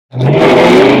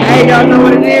Hey, y'all know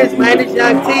what it is, man. It's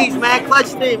Young T's, man.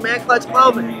 Clutch Team, man. Clutch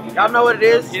Clothing. Y'all know what it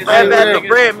is. Fab at the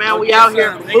bread, man. We out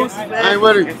here from Boosie, man.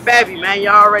 And Fabby, man.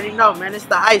 Y'all already know, man. It's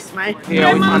the ice, man.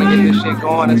 Yeah, we trying to get this shit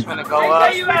going. It's finna go up.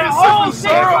 Everybody's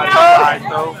alright,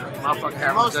 though. Motherfucker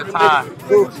having a good time.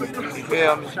 You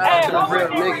feel me? Shout out to the real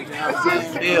niggas, you know what I'm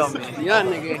saying? You feel me? Young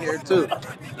nigga in here, too.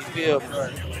 You feel me?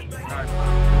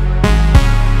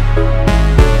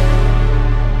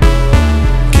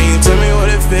 Tell me what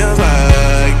it feels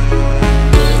like.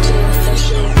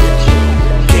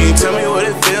 Can you tell me what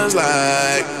it feels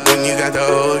like when you got the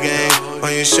whole gang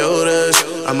on your shoulders?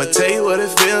 I'ma tell you what it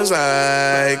feels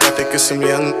like. I think it's some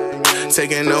young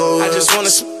taking over. I just wanna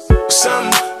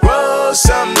some roll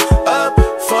some up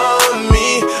for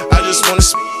me. I just wanna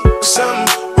some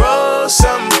roll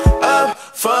some up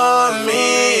for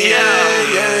me. Yeah,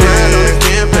 yeah. Grind on the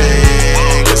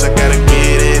campaign, 'cause I gotta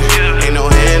get it. Ain't no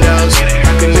handouts.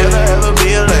 Can never ever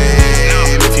be a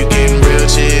lame. If you getting real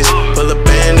cheese, pull a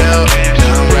band out.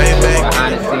 Now I'm right back.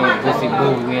 Behind the scenes, Boosie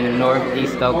Boo, we in the north,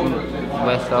 east Oakland,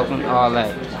 west Oakland, all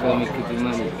that. Feel me, cookie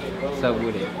money. What's up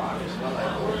with it?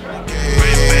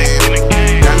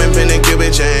 Diamond pin and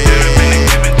Cuban chain.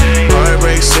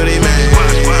 Heartbreak city man.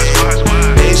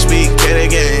 HB get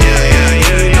again.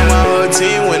 You know my whole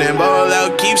team winning, ball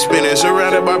out, keep spinning.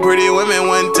 Surrounded by pretty women.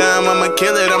 One time I'ma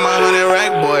kill it. I'm a 100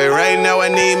 rack boy. Right now I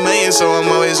need millions, so I'm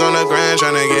always on the grind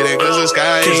trying to get it. 'Cause the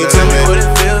sky is. Can you tell me what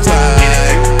it feels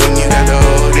like when you got the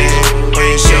whole game on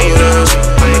your shoulders?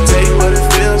 I'ma tell you what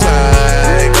it feels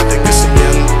like. I think it's some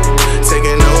young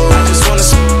taking over. I just wanna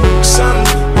some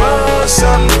roll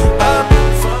some up.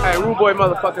 Hey, Rude Boy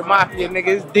motherfucking Mafia, nigga.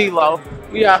 It's D-Lo.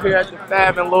 We out here at the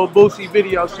Fab and Lil Boosie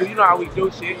video shoot. You know how we do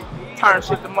shit. Turn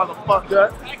shit to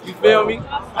motherfucker. You feel me?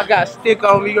 I got a stick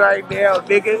on me right now,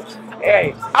 nigga.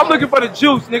 Hey, I'm looking for the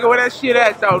juice, nigga. Where that shit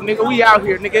at, though, nigga? We out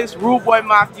here, nigga. It's Rude Boy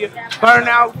Mafia,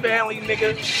 Burnout Family,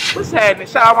 nigga. What's happening?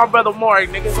 Shout out my brother Maury,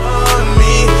 nigga. For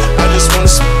me, I just wanna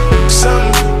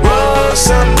some roll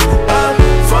some up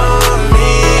for me,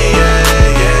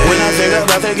 yeah, yeah. When I think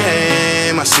about the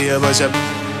game, I see a bunch of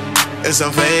and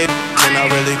some fake, and I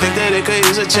really think that it could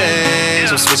use a change.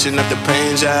 I'm switching up the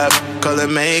paint job, call it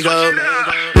Mango.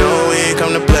 No, we ain't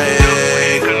come to play.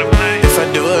 If I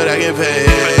do it, I get paid.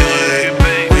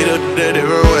 We do it a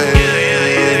different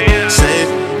way.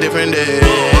 Same different day.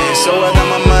 So I got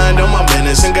my mind on my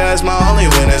business, and God's my only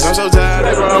witness. I'm so tired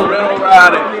of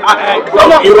I act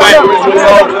broke, you act rich with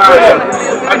low lying.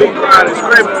 I be grinding,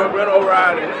 screaming with rental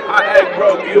riding. I act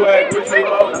broke, you act rich with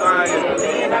low lying.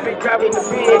 I be grabbing the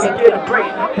big and get a break.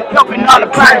 Helping all the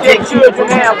project children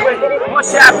halfway. One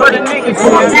shot for the niggas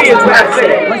doing biz, what I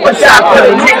say. One shot for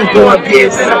the niggas doing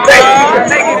biz. And I'm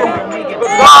thinking,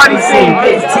 but God, he seen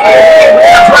this.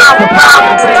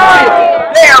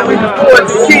 Damn, we was boys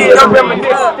as kids. I'm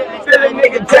reminiscing. Filling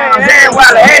nigga down, hand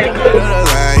while I had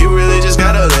it. you really just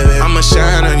gotta live it. I'ma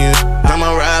shine on you.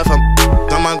 I'ma ride from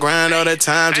on my grind all the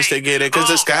time just to get it. 'Cause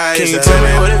the sky is. Can you tell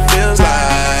me what it feels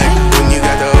like when you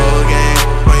got the whole game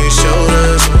on your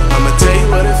shoulders?